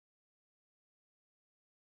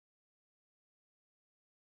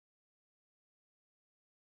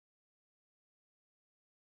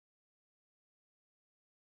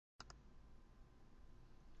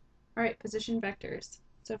All right, position vectors.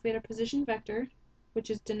 So if we had a position vector, which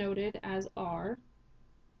is denoted as r,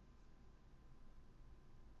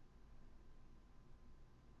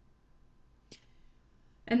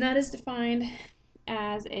 and that is defined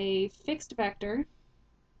as a fixed vector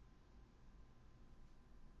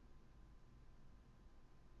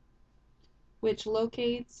which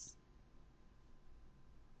locates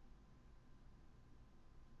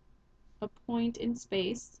a point in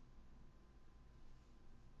space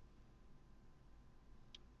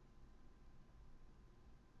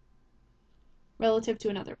relative to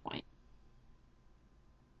another point.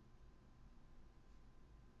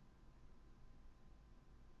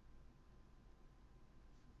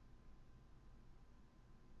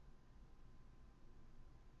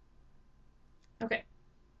 Okay.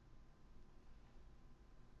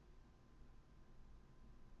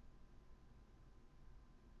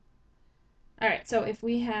 All right, so if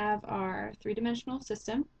we have our three-dimensional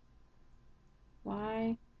system,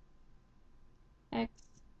 y, x,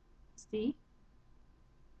 z.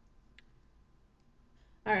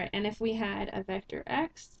 All right, and if we had a vector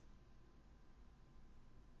x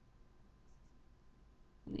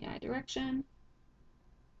in the I direction,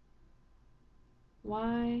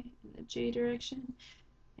 y in the j direction,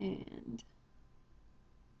 and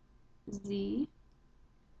z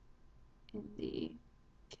in the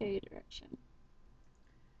k direction.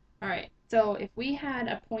 All right, so if we had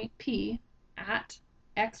a point P at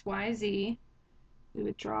x, y, z, we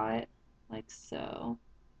would draw it like so.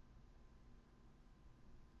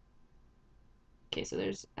 Okay, so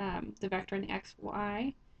there's the vector in the x,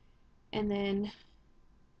 y, and then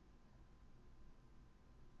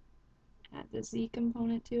add the z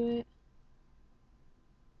component to it.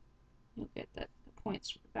 You'll get that the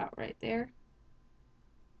point's about right there.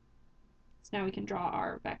 So now we can draw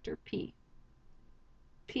our vector P.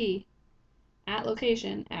 P at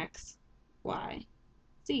location x, y,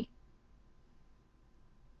 z.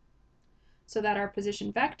 So that our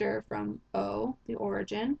position vector from O, the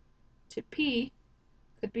origin, to P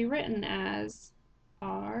could be written as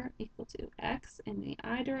r equal to x in the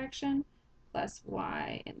I direction plus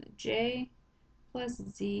y in the j plus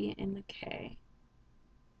z in the k.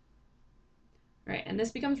 Right, and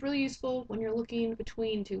this becomes really useful when you're looking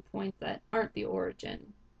between two points that aren't the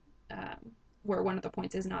origin, where one of the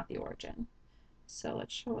points is not the origin. So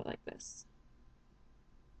let's show it like this.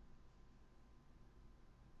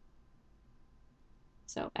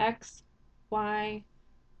 So x, y,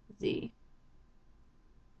 z.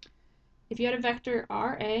 If you had a vector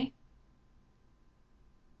RA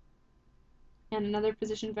and another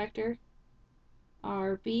position vector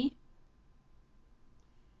RB,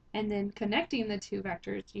 and then connecting the two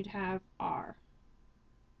vectors, you'd have R.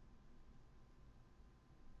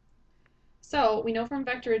 So we know from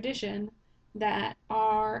vector addition that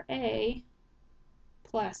RA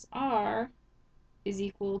plus R is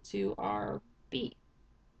equal to RB.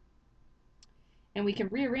 And we can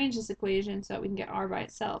rearrange this equation so that we can get R by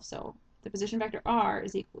itself. So the position vector R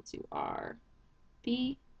is equal to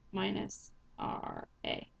RB minus RA.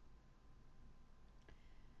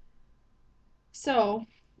 So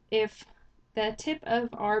if the tip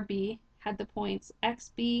of RB had the points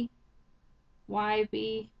XB,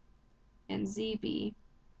 YB, and ZB,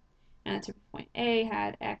 and the tip of point A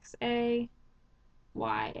had XA,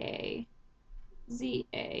 YA,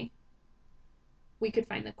 ZA, we could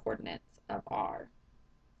find the coordinates of R.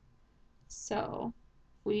 So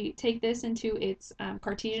if we take this into its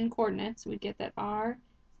Cartesian coordinates, we get that R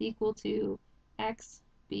is equal to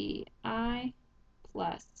XBI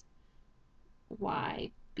plus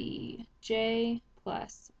YBJ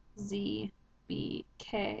plus ZBK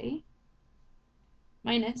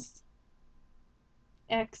minus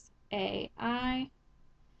XAI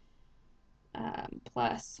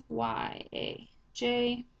plus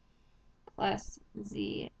YAJ plus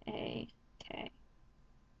ZAK.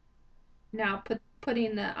 Now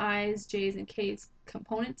putting the I's, J's, and K's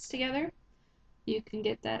components together, you can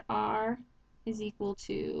get that R is equal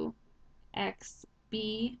to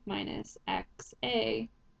XB minus XA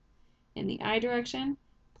in the I direction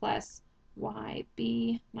plus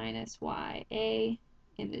YB minus YA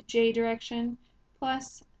in the J direction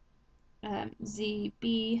plus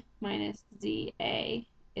ZB minus ZA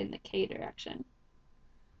in the K direction.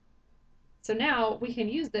 So now we can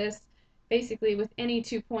use this basically with any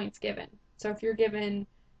 2 points given. So if you're given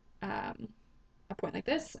a point like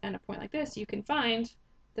this and a point like this, you can find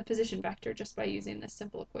the position vector just by using this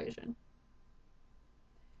simple equation.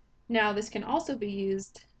 Now this can also be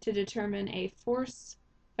used to determine a force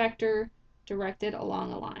vector directed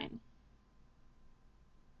along a line.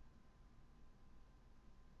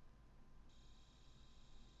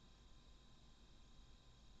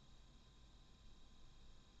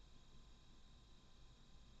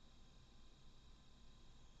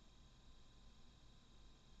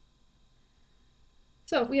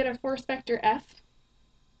 So if we had a force vector F,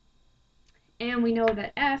 and we know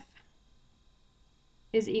that F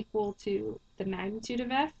is equal to the magnitude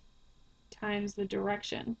of F times the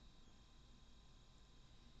direction.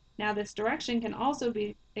 Now this direction can also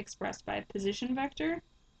be expressed by a position vector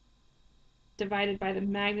divided by the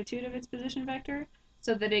magnitude of its position vector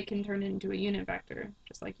so that it can turn into a unit vector,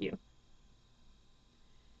 just like U.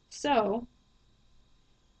 So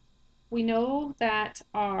we know that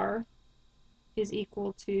R is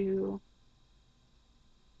equal to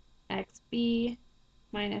XB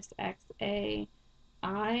minus XA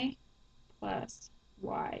I plus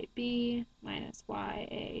YB minus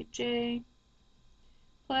YAJ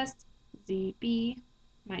plus ZB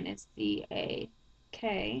minus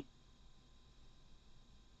ZAK.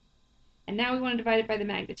 And now we want to divide it by the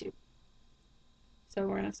magnitude. So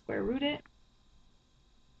we're going to square root it.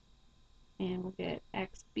 And we'll get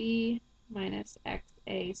XB minus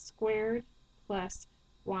XA squared plus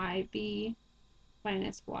YB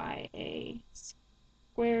minus YA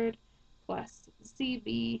squared plus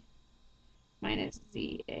ZB minus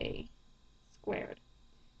ZA squared.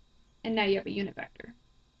 And now you have a unit vector.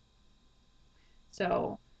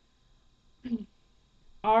 So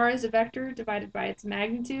R as a vector divided by its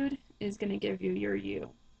magnitude is going to give you your U.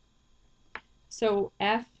 So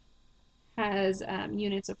F has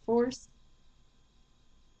units of force,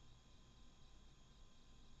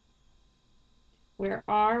 where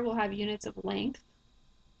R will have units of length,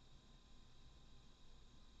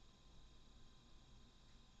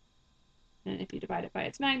 and if you divide it by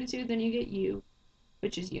its magnitude, then you get U,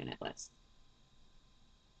 which is unitless.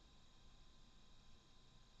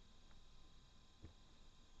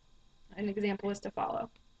 An example is to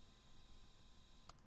follow.